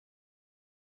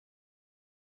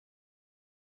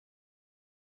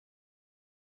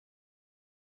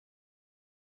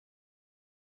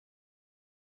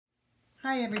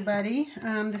Hi everybody,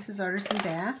 this is Artisan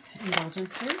Bath,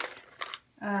 Indulgences.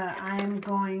 I'm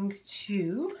going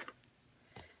to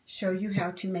show you how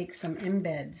to make some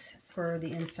embeds for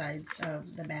the insides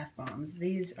of the bath bombs.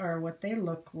 These are what they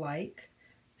look like.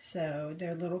 So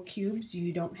they're little cubes.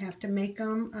 You don't have to make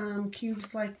them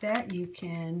cubes like that. You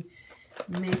can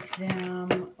make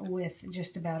them with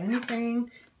just about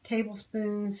anything.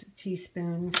 Tablespoons,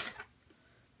 teaspoons,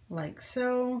 like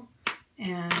so.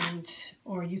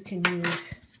 Or you can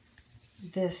use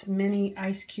this mini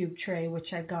ice cube tray,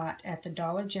 which I got at the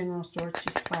Dollar General store. It's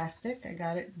just plastic. I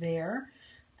got it there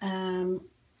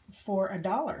for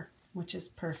 $1, which is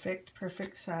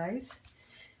perfect size.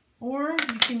 Or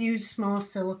you can use small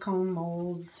silicone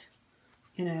molds,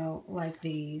 you know, like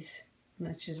these. And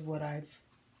that's just what I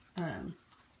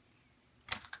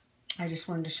just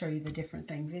wanted to show you the different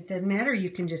things. It doesn't matter. You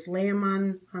can just lay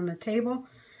them on the table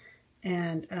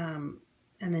and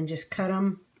then just cut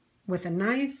them with a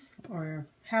knife, or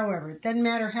however. It doesn't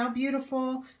matter how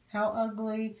beautiful, how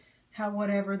ugly, how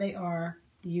whatever they are,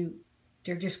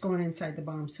 they're just going inside the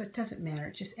bomb, so it doesn't matter.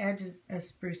 It just adds a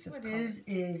spruce of color. What it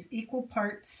is equal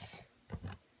parts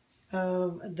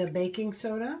of the baking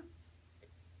soda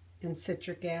and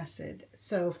citric acid.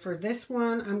 So for this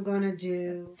one, I'm going to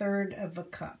do 1/3 of a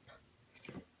cup.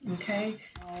 Okay,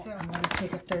 so I'm going to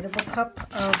take 1/3 of a cup of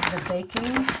the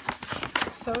baking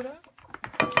soda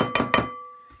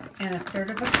and 1/3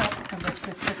 of a cup of the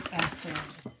citric acid.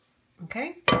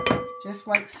 Okay, just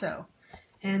like so.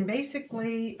 And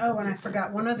basically, oh, and I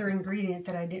forgot one other ingredient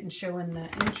that I didn't show in the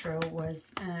intro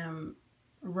was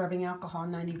rubbing alcohol,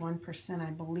 91%,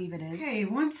 I believe it is. Okay,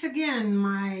 once again,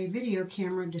 my video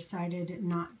camera decided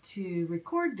not to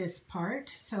record this part,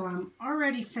 so I'm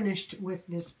already finished with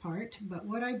this part. But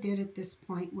what I did at this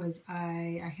point was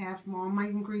I have all my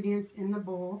ingredients in the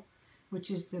bowl,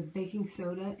 which is the baking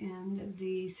soda and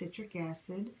the citric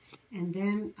acid, and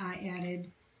then I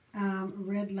added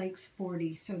Red Lakes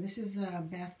 40. So this is a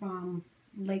Bath Bomb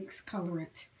Lakes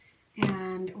colorant.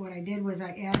 And what I did was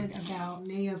I added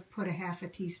may have put 1/2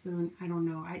 teaspoon, I don't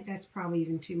know, that's probably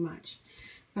even too much.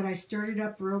 But I stirred it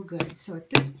up real good. So at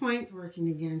this point, it's working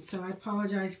again. So I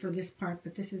apologize for this part,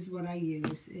 but this is what I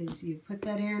use, is you put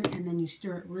that in and then you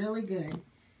stir it really good.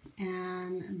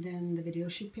 And then the video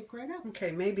should pick right up.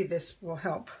 Okay, maybe this will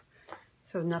help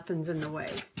so nothing's in the way.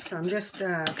 So I'm just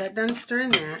got done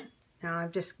stirring that. Now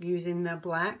I'm just using the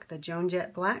black, the Joan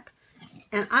Jett black.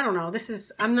 And I don't know,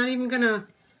 I'm not even going to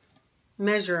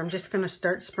measure. I'm just going to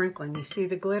start sprinkling. You see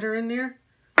the glitter in there?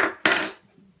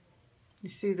 You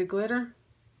see the glitter?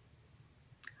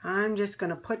 I'm just going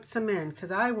to put some in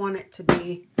because I want it to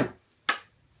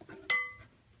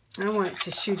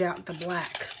shoot out the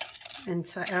black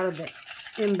inside out of the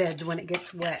embeds when it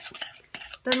gets wet.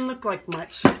 Doesn't look like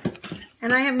much.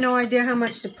 And I have no idea how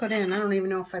much to put in. I don't even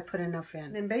know if I put enough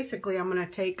in. And basically I'm going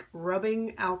to take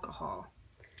rubbing alcohol.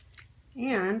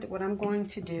 And what I'm going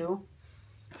to do,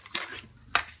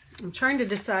 I'm trying to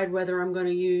decide whether I'm going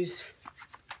to use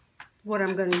what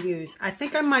I'm going to use. I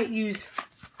think I might use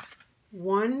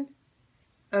one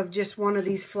of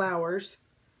these flowers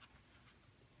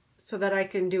so that I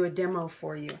can do a demo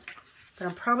for you. But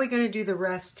I'm probably going to do the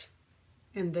rest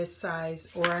in this size,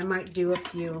 or I might do a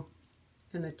few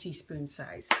in the teaspoon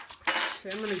size.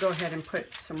 Okay, I'm going to go ahead and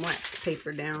put some wax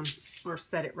paper down, or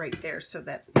set it right there so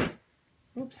that,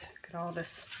 oops, look at all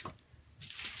this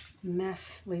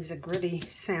mess, leaves a gritty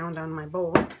sound on my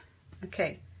bowl.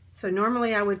 Okay, so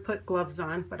normally I would put gloves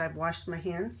on, but I've washed my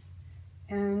hands.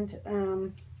 And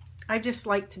I just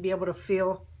like to be able to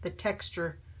feel the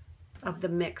texture of the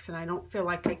mix, and I don't feel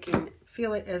like I can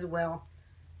feel it as well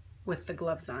with the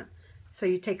gloves on. So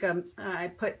you take I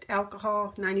put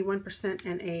alcohol, 91%,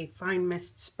 in a fine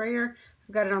mist sprayer.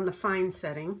 I've got it on the fine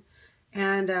setting,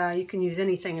 and you can use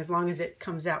anything as long as it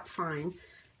comes out fine.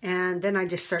 And then I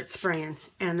just start spraying,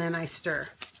 and then I stir.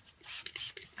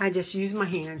 I just use my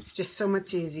hands, just so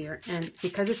much easier. And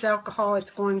because it's alcohol,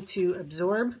 it's going to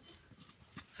absorb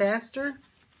faster.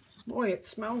 Boy, it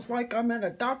smells like I'm at a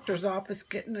doctor's office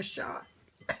getting a shot.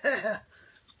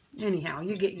 Anyhow,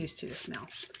 you get used to the smell.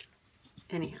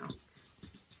 Anyhow,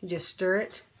 you just stir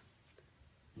it,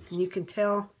 and you can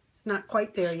tell it's not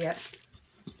quite there yet.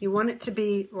 You want it to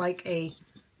be like a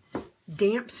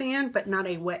damp sand, but not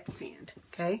a wet sand,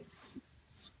 okay?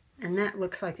 And that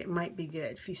looks like it might be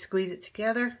good. If you squeeze it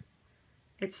together,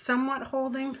 it's somewhat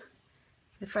holding.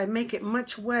 If I make it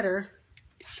much wetter,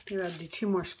 maybe I'll do 2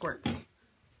 more squirts.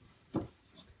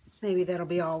 Maybe that'll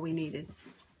be all we needed.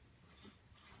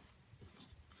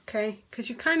 Okay, because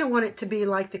you kind of want it to be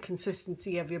like the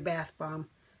consistency of your bath bomb,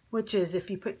 which is if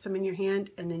you put some in your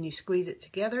hand and then you squeeze it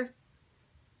together,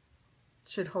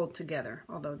 should hold together.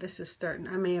 Although this is starting,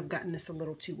 I may have gotten this a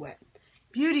little too wet.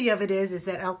 Beauty of it is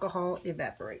that alcohol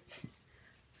evaporates.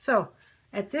 So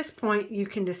at this point, you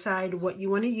can decide what you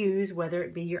want to use, whether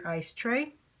it be your ice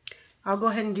tray. I'll go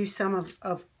ahead and do some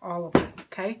of all of it,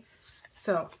 okay?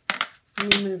 So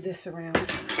let me move this around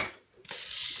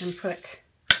and put,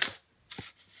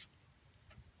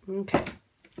 okay.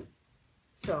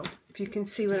 So if you can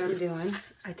see what I'm doing,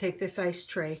 I take this ice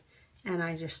tray and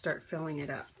I just start filling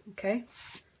it up, okay?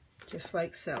 Just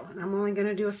like so. And I'm only going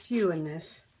to do a few in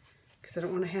this because I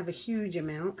don't want to have a huge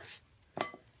amount.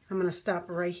 I'm going to stop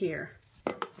right here.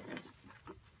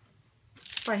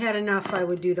 If I had enough, I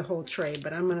would do the whole tray,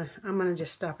 but I'm gonna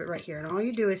just stop it right here. And all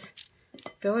you do is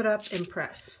fill it up and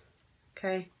press,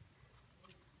 okay?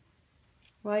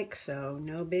 Like so,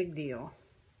 no big deal.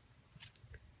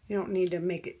 You don't need to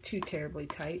make it too terribly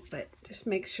tight, but just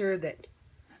make sure that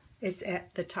it's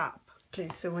at the top. Okay,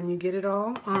 so when you get it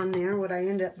all on there, what I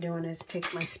end up doing is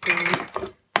take my spoon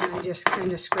and I just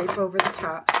kind of scrape over the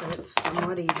top so it's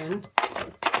somewhat even.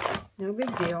 No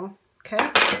big deal. Okay,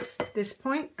 at this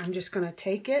point, I'm just going to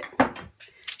take it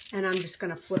and I'm just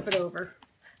going to flip it over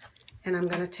and I'm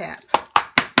going to tap.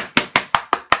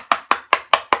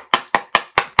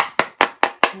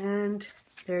 And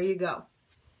there you go.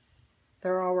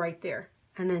 They're all right there.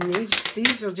 And then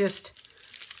these will just,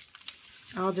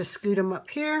 I'll just scoot them up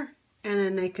here and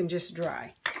then they can just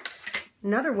dry.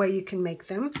 Another way you can make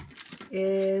them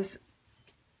is,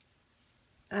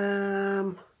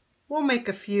 we'll make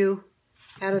a few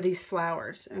out of these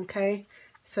flowers, okay?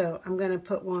 So I'm going to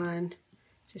put one,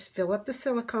 just fill up the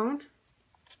silicone.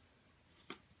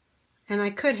 And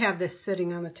I could have this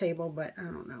sitting on the table, but I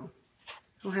don't know.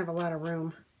 I don't have a lot of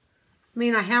room. I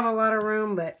mean, I have a lot of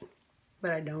room, but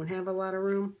I don't have a lot of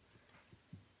room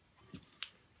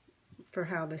for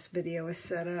how this video is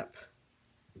set up.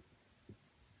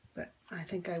 But I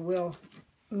think I will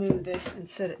move this and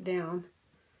set it down.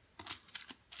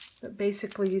 But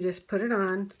basically, you just put it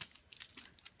on.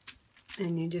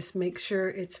 And you just make sure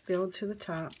it's filled to the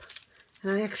top.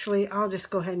 And I'll just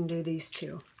go ahead and do these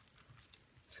two,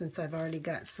 since I've already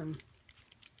got some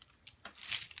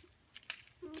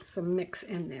mix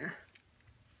in there.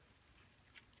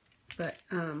 But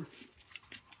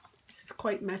this is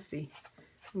quite messy.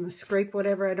 I'm going to scrape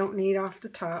whatever I don't need off the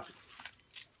top.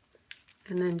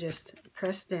 And then just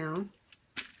press down,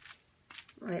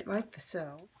 right like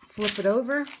so. Flip it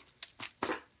over.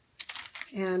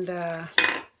 And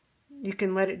you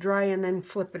can let it dry and then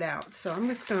flip it out. So I'm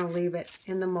just going to leave it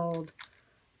in the mold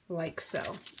like so.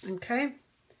 Okay?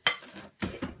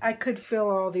 I could fill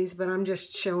all these, but I'm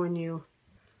just showing you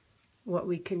what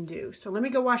we can do. So let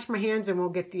me go wash my hands and we'll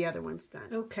get the other ones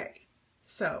done. Okay.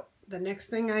 So the next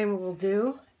thing I will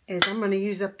do is I'm going to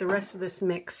use up the rest of this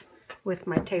mix with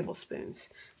my tablespoons.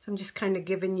 So I'm just kind of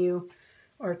giving you,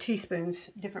 or teaspoons,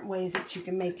 different ways that you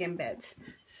can make embeds.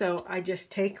 So I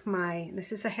just take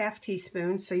this is a ½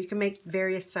 teaspoon, so you can make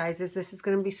various sizes. This is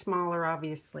going to be smaller,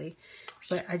 obviously.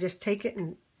 But I just take it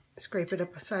and scrape it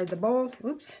up beside the bowl.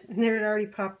 Oops, and there it already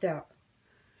popped out.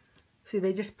 See,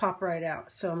 they just pop right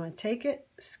out. So I'm going to take it,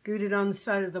 scoot it on the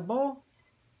side of the bowl,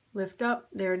 lift up,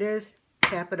 there it is,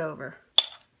 tap it over.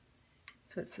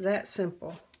 So it's that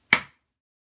simple.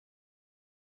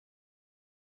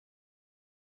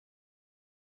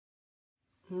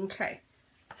 Okay,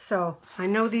 so I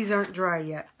know these aren't dry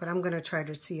yet, but I'm going to try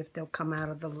to see if they'll come out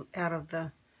of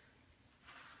the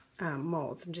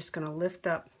molds. I'm just going to lift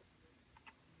up,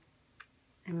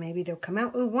 and maybe they'll come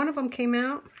out. Oh, one of them came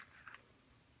out.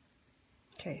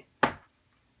 Okay. I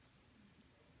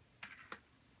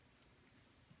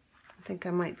think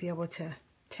I might be able to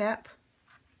tap.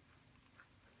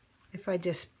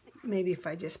 Maybe if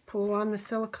I just pull on the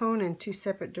silicone in 2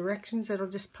 separate directions, it'll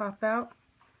just pop out.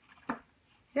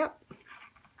 Yep.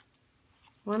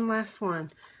 One last one.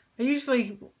 You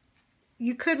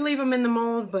could leave them in the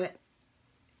mold, but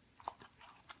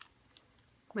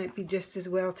might be just as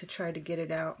well to try to get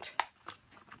it out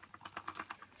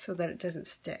so that it doesn't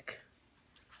stick.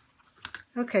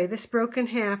 Okay, this broke in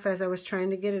half as I was trying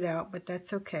to get it out, but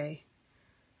that's okay.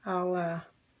 I'll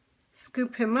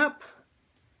scoop him up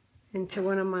into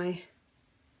one of my...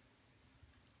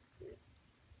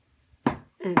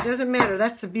 And it doesn't matter.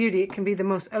 That's the beauty. It can be the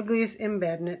most ugliest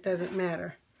embed, and it doesn't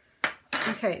matter.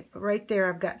 Okay, but right there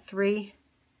I've got 3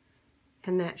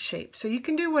 in that shape. So you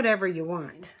can do whatever you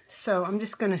want. So I'm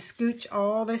just going to scooch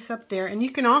all this up there. And you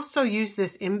can also use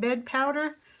this embed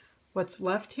powder, what's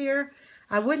left here.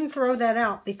 I wouldn't throw that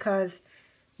out because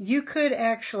you could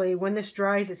actually, when this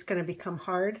dries, it's going to become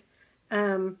hard.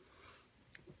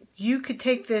 You could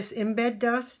take this embed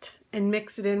dust and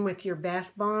mix it in with your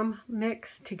bath bomb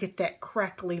mix to get that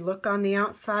crackly look on the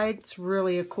outside. It's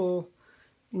really a cool,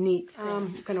 neat thing.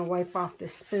 I'm going to wipe off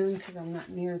this spoon because I'm not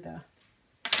near the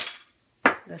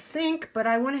sink, but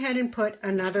I went ahead and put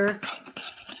another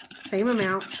same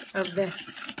amount of the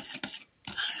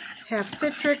half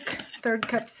citric, 1/3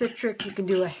 cup citric. You can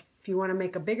do if you want to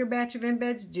make a bigger batch of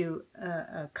embeds, do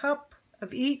a cup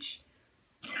of each.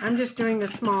 I'm just doing the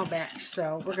small batch,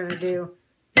 so we're going to do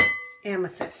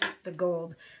amethyst, the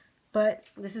gold. But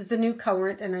this is the new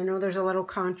colorant, and I know there's a little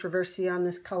controversy on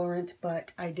this colorant,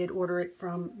 but I did order it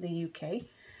from the UK.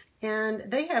 And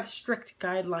they have strict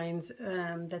guidelines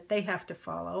that they have to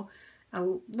follow, a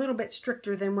little bit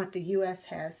stricter than what the US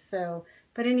has. So,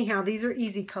 but anyhow, these are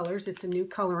easy colors. It's a new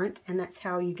colorant, and that's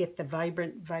how you get the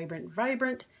vibrant, vibrant,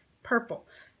 vibrant purple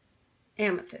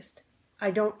amethyst.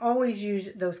 I don't always use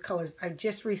those colors. I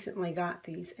just recently got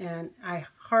these, and I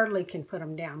hardly can put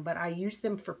them down, but I use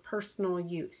them for personal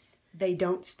use. They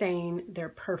don't stain. They're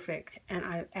perfect, and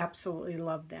I absolutely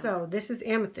love them. So this is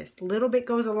amethyst. Little bit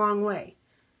goes a long way.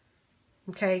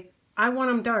 Okay, I want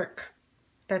them dark.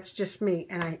 That's just me,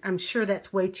 and I'm sure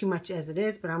that's way too much as it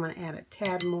is, but I'm going to add a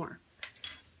tad more.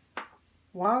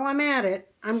 While I'm at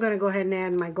it, I'm going to go ahead and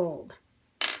add my gold.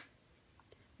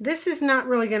 This is not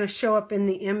really going to show up in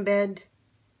the embed.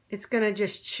 It's going to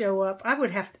just show up. I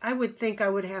would think I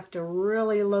would have to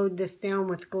really load this down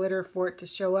with glitter for it to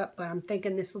show up, but I'm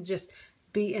thinking this will just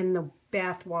be in the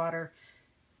bath water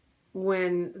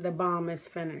when the balm is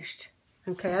finished.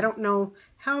 Okay, I don't know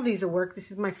how these will work. This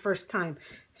is my first time.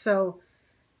 So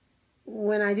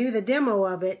when I do the demo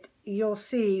of it, you'll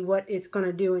see what it's going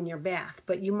to do in your bath,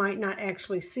 but you might not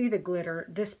actually see the glitter,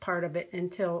 this part of it,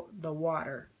 until the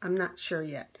water. I'm not sure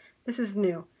yet. This is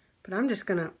new, but I'm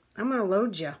gonna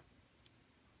load you.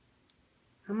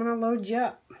 I'm gonna load you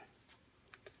up.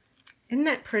 Isn't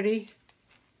that pretty?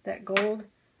 That gold.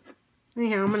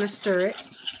 Anyhow, I'm gonna stir it.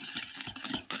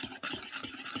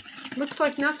 Looks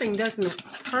like nothing, doesn't it?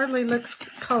 Hardly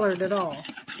looks colored at all.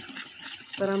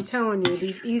 But I'm telling you,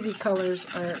 these easy colors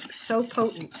are so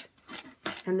potent,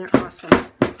 and they're awesome.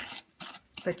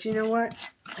 But you know what?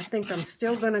 I think I'm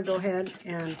still going to go ahead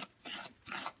and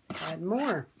add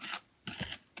more.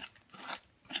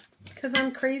 Because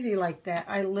I'm crazy like that.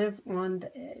 I live on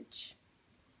the edge.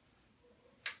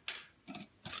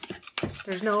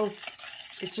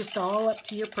 It's just all up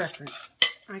to your preference.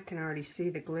 I can already see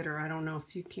the glitter. I don't know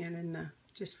if you can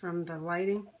just from the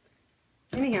lighting.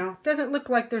 Anyhow, it doesn't look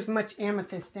like there's much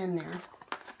amethyst in there.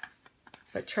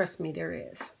 But trust me, there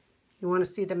is. You want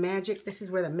to see the magic? This is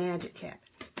where the magic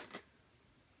happens.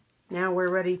 Now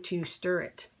we're ready to stir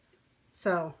it.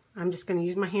 So, I'm just going to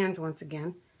use my hands once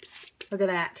again. Look at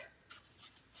that.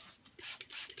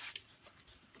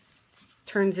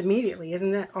 Turns immediately.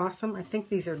 Isn't that awesome? I think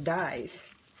these are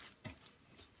dyes.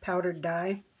 Powdered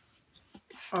dye.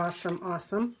 Awesome,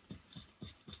 awesome.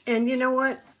 And you know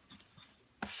what?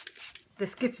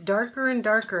 This gets darker and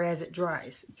darker as it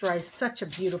dries. It dries such a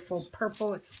beautiful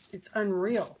purple. It's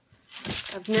unreal.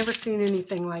 I've never seen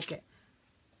anything like it.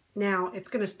 Now, it's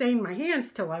going to stain my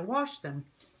hands till I wash them.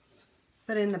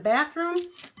 But in the bathroom,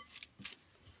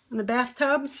 in the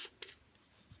bathtub,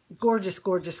 gorgeous,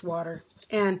 gorgeous water.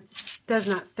 And does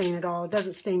not stain at all. It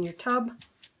doesn't stain your tub.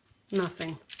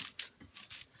 Nothing.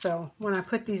 So, when I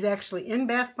put these actually in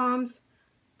bath bombs,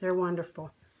 they're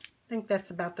wonderful. I think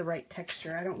that's about the right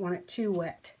texture. I don't want it too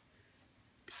wet.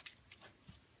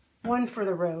 One for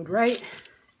the road, right?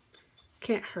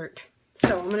 Can't hurt.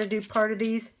 So I'm going to do part of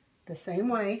these the same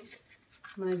way.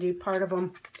 I'm going to do part of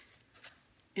them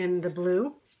in the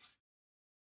blue.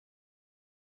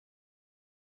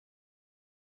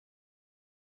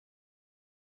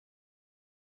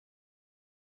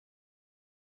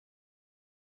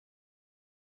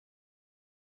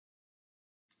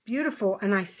 Beautiful,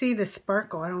 and I see the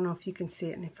sparkle. I don't know if you can see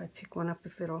it, and if I pick one up,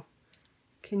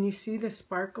 can you see the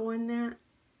sparkle in that?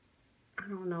 I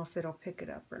don't know if it'll pick it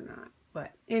up or not,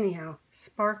 but anyhow,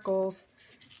 sparkles.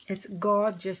 It's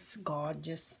gorgeous,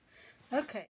 gorgeous.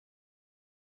 Okay.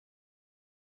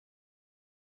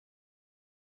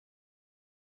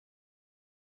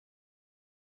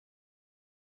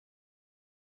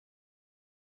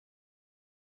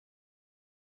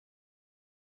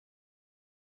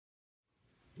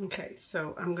 Okay,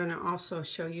 so I'm going to also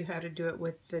show you how to do it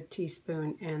with the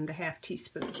teaspoon and the half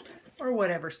teaspoon, or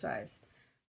whatever size.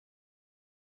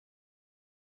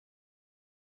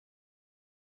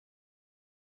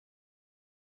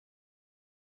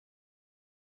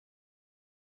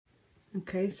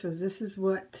 Okay, so this is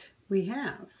what we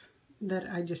have that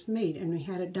I just made, and we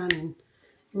had it done in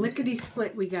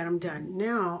lickety-split. We got them done.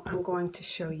 Now I'm going to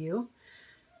show you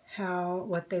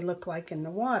what they look like in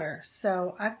the water.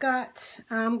 So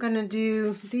I'm going to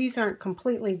do, these aren't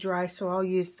completely dry, so I'll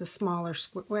use the smaller,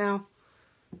 well,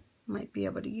 might be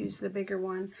able to use the bigger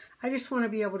one. I just want to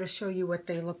be able to show you what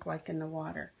they look like in the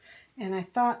water. And I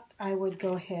thought I would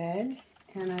go ahead,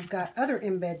 and I've got other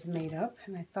embeds made up,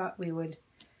 and I thought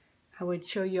I would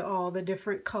show you all the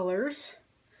different colors.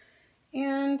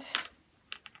 And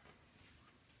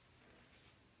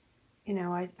you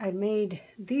know, I made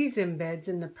these embeds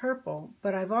in the purple,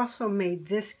 but I've also made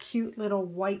this cute little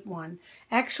white one.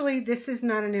 Actually, this is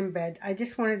not an embed. I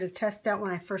just wanted to test out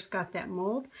when I first got that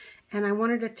mold, and I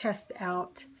wanted to test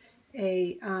out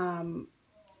a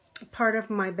part of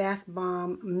my bath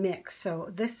bomb mix. So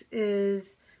this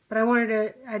is, but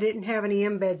I didn't have any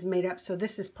embeds made up, so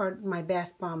this is part of my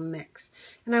bath bomb mix.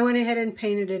 And I went ahead and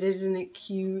painted it. Isn't it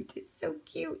cute? It's so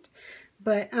cute.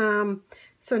 But,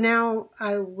 so now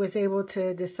I was able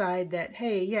to decide that,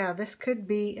 hey, yeah, this could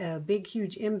be a big,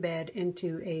 huge embed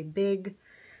into a big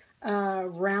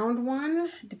round one.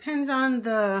 Depends on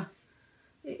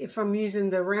if I'm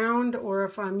using the round or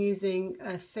if I'm using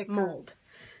a thick mold.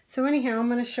 So anyhow, I'm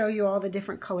going to show you all the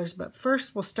different colors, but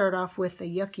first we'll start off with the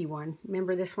yucky one.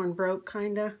 Remember this one broke,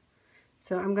 kinda?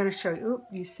 So I'm going to show you. Oop,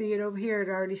 you see it over here? It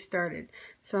already started.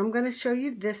 So I'm going to show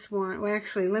you this one. Well,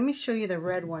 actually, let me show you the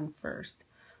red one first.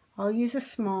 I'll use a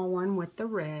small one with the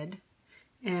red,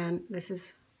 and this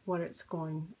is what it's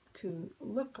going to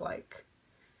look like.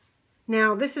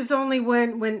 Now, this is only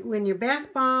when your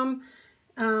bath bomb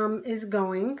is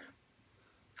going.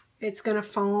 It's going to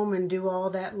foam and do all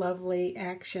that lovely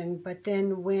action, but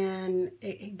then when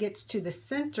it gets to the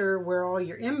center where all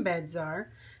your embeds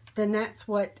are, then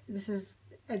this is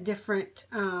a different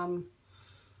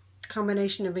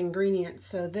combination of ingredients.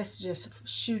 So this just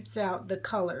shoots out the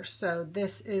color. So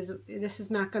this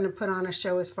is not going to put on a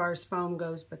show as far as foam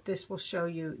goes, but this will show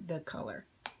you the color.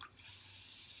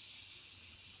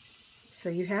 So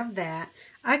you have that.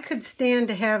 I could stand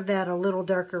to have that a little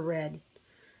darker red.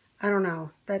 I don't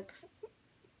know. That's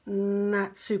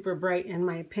not super bright in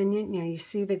my opinion. You know, you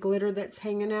see the glitter that's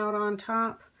hanging out on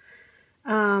top.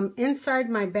 Inside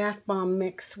my bath bomb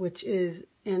mix, which is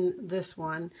in this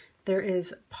one, there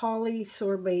is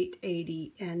polysorbate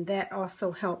 80, and that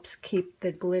also helps keep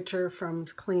the glitter from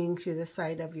clinging to the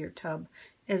side of your tub,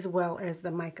 as well as the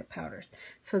mica powders.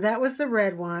 So that was the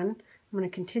red one. I'm going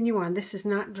to continue on. This is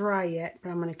not dry yet, but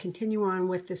I'm going to continue on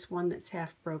with this one that's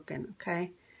half broken,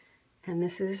 okay? And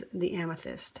this is the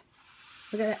amethyst.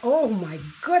 Look at that. Oh my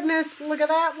goodness, look at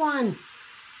that one.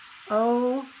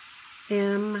 OMG.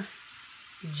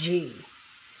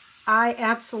 I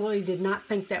absolutely did not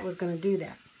think that was going to do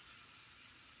that.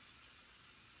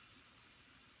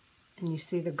 And you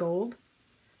see the gold?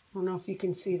 I don't know if you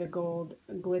can see the gold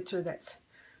glitter that's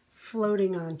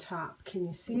floating on top. Can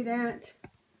you see that?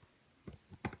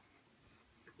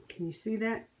 Can you see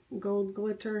that gold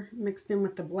glitter mixed in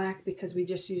with the black because we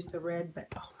just used the red?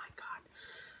 But oh my God.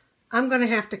 I'm going to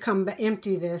have to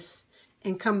empty this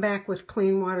and come back with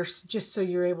clean water just so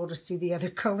you're able to see the other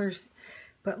colors.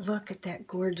 But look at that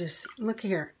gorgeous, look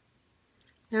here.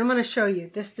 Now I'm going to show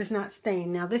you. This does not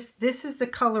stain. Now this is the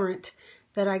colorant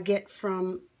that I get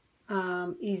from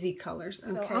Easy Colors.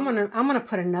 Okay. So I'm gonna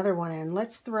put another one in.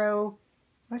 Let's throw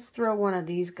one of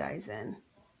these guys in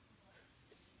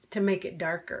to make it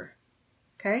darker.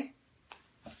 Okay.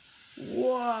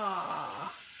 Whoa!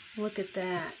 Look at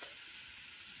that.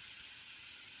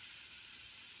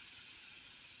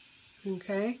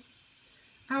 Okay.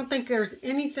 I don't think there's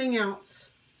anything else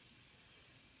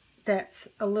that's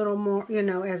a little more, you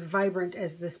know, as vibrant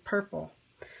as this purple.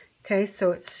 Okay,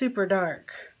 so it's super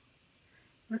dark.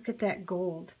 Look at that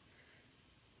gold.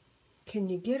 Can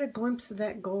you get a glimpse of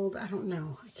that gold? I don't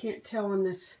know. I can't tell in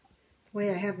this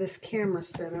way I have this camera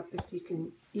set up if you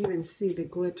can even see the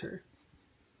glitter.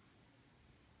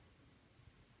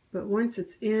 But once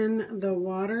it's in the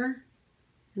water,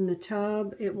 in the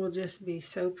tub, it will just be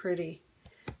so pretty.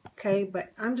 Okay,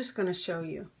 but I'm just going to show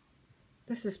you.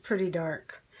 This is pretty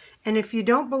dark. And if you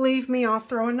don't believe me, I'll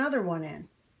throw another one in.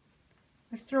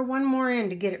 Let's throw one more in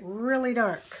to get it really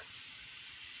dark.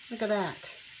 Look at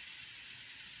that.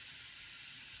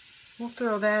 We'll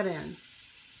throw that in.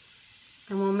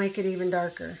 And we'll make it even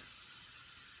darker.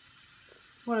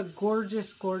 What a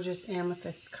gorgeous, gorgeous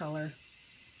amethyst color.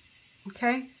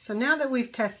 Okay, so now that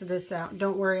we've tested this out,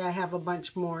 don't worry, I have a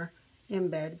bunch more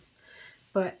embeds.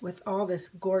 But with all this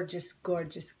gorgeous,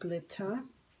 gorgeous glitter.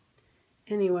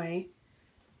 Anyway,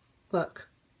 look.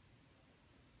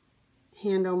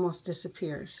 Hand almost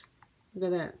disappears.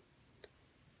 Look at that.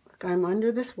 Look, I'm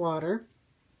under this water.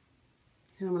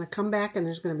 And I'm going to come back and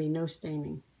there's going to be no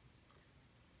staining.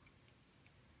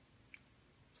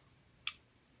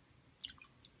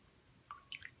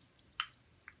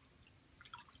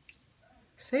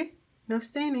 See? No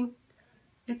staining.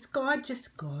 It's gorgeous,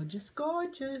 gorgeous,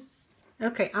 gorgeous.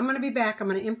 Okay, I'm going to be back. I'm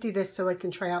going to empty this so I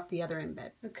can try out the other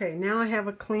embeds. Okay, now I have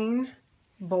a clean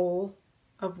bowl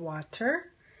of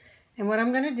water. And what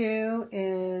I'm going to do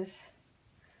is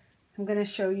I'm going to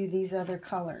show you these other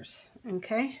colors,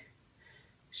 okay?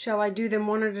 Shall I do them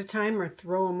one at a time or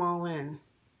throw them all in?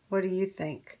 What do you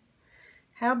think?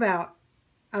 How about,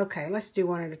 okay, let's do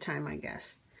one at a time, I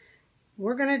guess.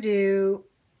 We're going to do,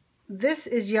 this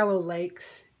is Yellow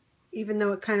Lakes. Even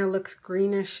though it kind of looks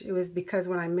greenish, it was because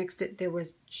when I mixed it, there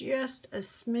was just a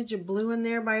smidge of blue in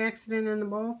there by accident in the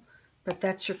bowl. But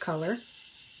that's your color.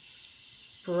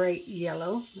 Bright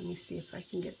yellow. Let me see if I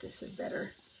can get this a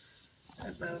better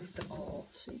above the bowl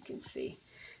so you can see.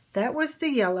 That was the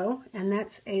yellow, and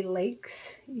that's a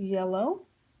Lakes yellow.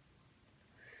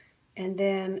 And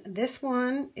then this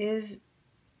one is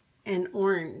an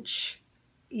orange,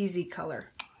 easy color.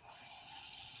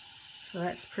 So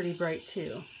that's pretty bright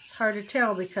too. It's hard to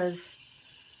tell because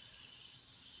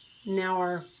now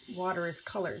our water is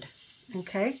colored.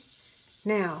 Okay,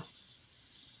 now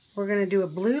we're going to do a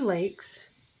Blue Lakes,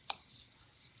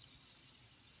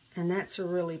 and that's a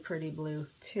really pretty blue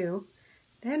too.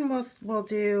 Then we'll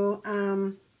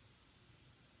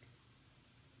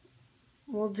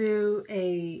do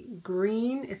a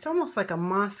green. It's almost like a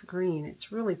moss green.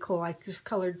 It's really cool. I just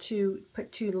colored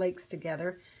put two lakes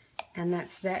together, and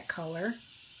that's that color.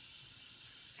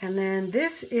 And then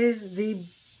this is the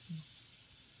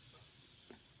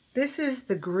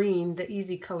green, the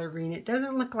easy color green. It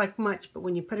doesn't look like much, but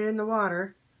when you put it in the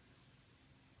water,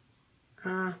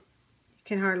 you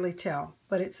can hardly tell.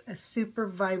 But it's a super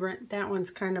vibrant. That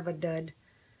one's kind of a dud,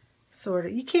 sort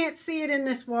of. You can't see it in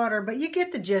this water, but you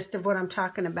get the gist of what I'm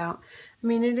talking about. I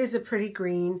mean, it is a pretty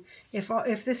green. If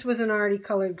this was an already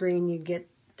colored green, you'd get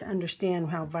to understand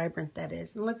how vibrant that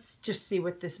is. And let's just see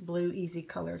what this blue easy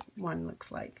color one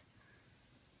looks like.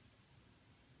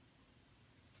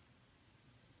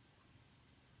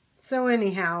 So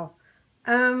anyhow,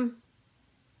 it's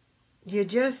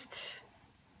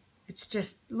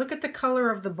just look at the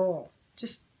color of the bowl.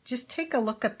 Just take a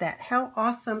look at that. How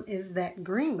awesome is that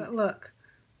green? But look,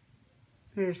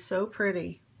 it is so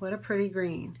pretty. What a pretty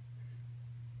green.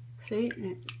 See,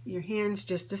 your hands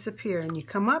just disappear and you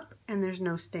come up and there's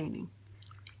no staining.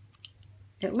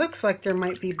 It looks like there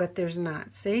might be, but there's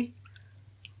not. See?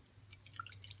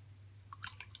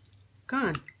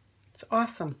 Gone. It's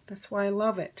awesome. That's why I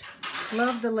love it.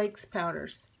 Love the Lakes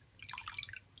powders.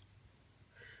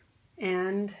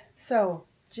 And so,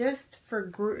 just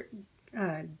for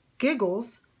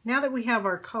giggles, now that we have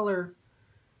our color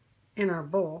in our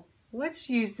bowl, let's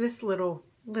use this little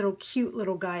cute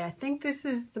little guy. I think this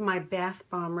is my bath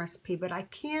bomb recipe, but I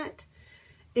can't,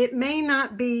 it may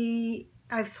not be,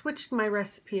 I've switched my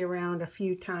recipe around a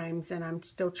few times and I'm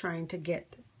still trying to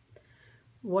get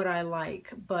what I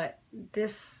like, but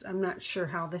this, I'm not sure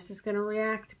how this is going to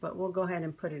react, but we'll go ahead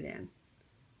and put it in.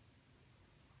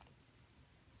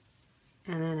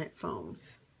 And then it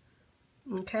foams.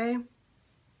 Okay.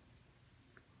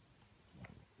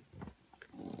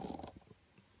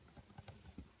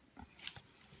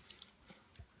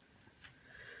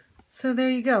 So there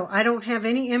you go. I don't have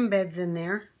any embeds in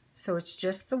there, so it's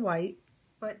just the white,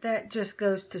 but that just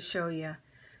goes to show you.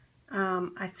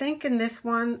 I think in this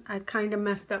one, I kind of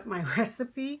messed up my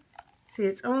recipe. See,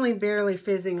 it's only barely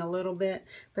fizzing a little bit,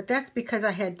 but that's because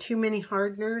I had too many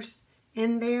hardeners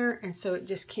in there, and so it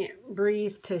just can't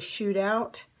breathe to shoot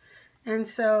out. And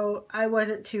so I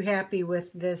wasn't too happy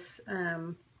with this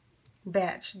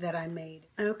batch that I made.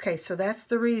 Okay, so that's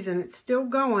the reason. It's still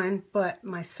going, but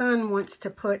my son wants to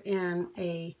put in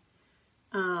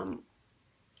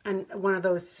one of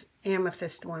those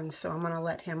amethyst ones, so I'm going to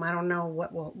let him. I don't know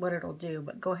what it'll do,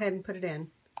 but go ahead and put it in.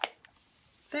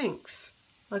 Thanks.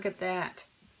 Look at that.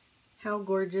 How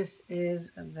gorgeous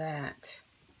is that?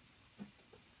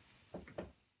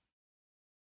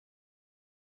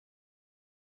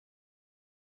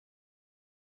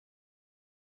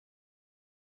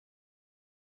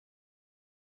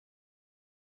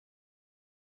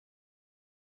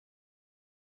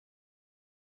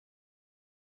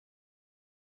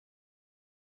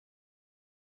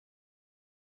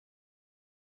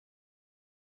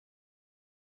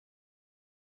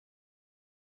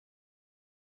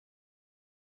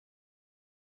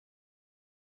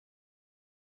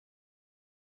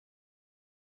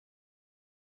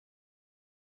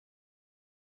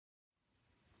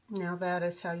 Now that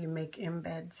is how you make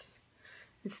embeds.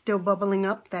 It's still bubbling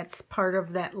up. That's part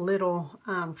of that little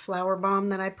flower bomb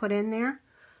that I put in there.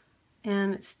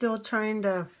 And it's still trying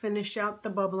to finish out the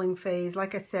bubbling phase.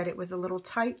 Like I said, it was a little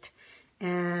tight.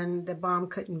 and the bomb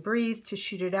couldn't breathe to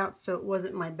shoot it out, so it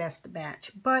wasn't my best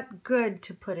batch, but good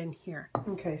to put in here.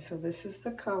 Okay, so this is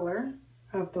the color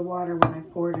of the water when I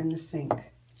pour it in the sink.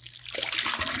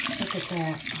 Look at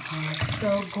that. Oh, it's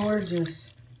so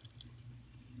gorgeous.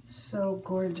 So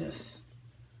gorgeous.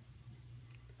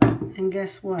 And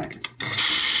guess what?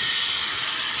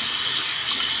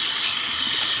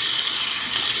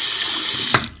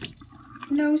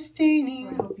 No staining.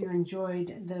 I hope you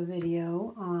enjoyed the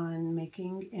video on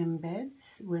making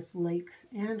embeds with lakes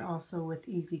and also with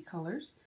easy colors.